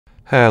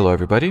Hello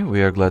everybody,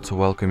 we are glad to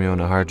welcome you on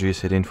the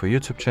HardReset.Info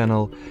YouTube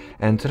channel,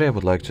 and today I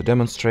would like to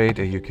demonstrate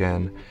that you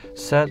can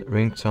set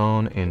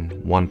ringtone in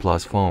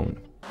OnePlus phone.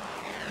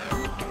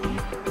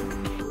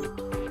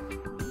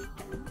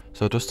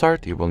 So to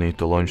start, you will need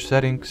to launch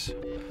settings,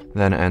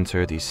 then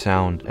enter the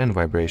sound and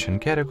vibration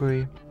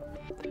category.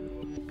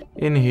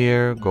 In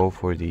here, go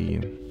for the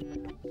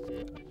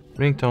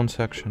ringtone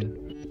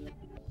section,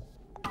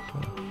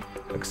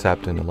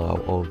 accept and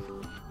allow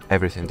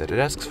everything that it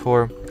asks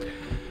for.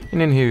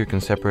 And in here you can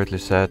separately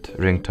set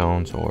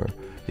ringtones or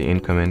the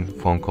incoming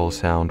phone call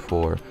sound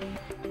for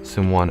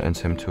SIM1 and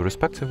SIM2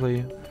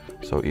 respectively.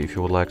 So if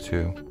you would like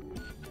to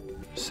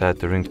set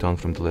the ringtone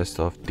from the list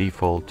of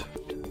default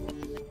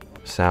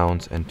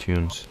sounds and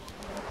tunes,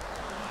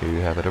 here you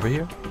have it over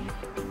here.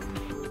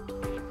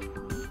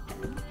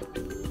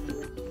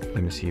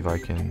 Let me see if I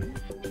can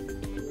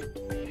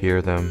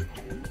hear them.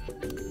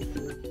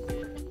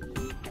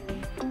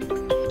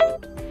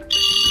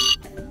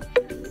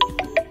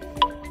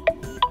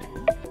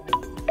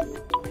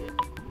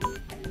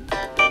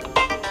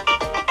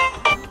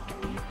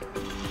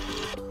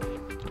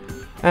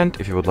 And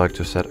if you would like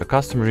to set a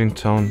custom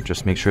ringtone,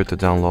 just make sure to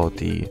download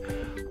the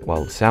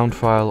sound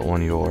file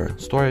on your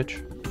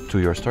storage,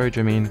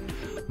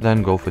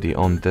 then go for the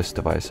on this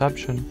device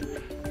option,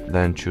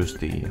 then choose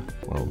the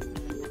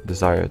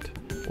desired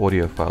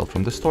audio file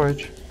from the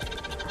storage,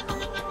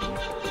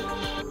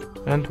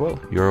 and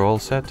you're all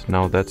set.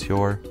 Now that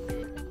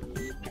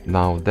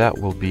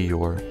will be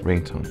your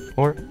ringtone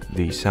or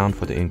the sound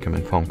for the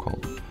incoming phone call.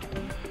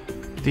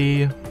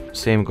 The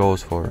same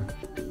goes for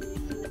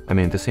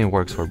the same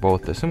works for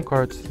both the SIM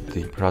cards.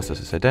 The process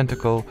is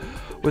identical,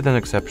 with an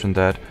exception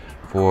that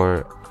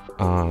for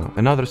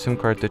another SIM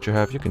card that you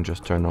have, you can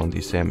just turn on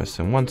the same as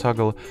SIM1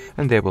 toggle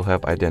and they will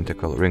have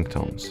identical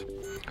ringtones.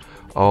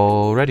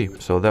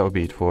 Alrighty, so that would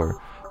be it for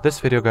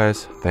this video,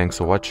 guys. Thanks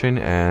for watching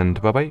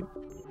and bye bye.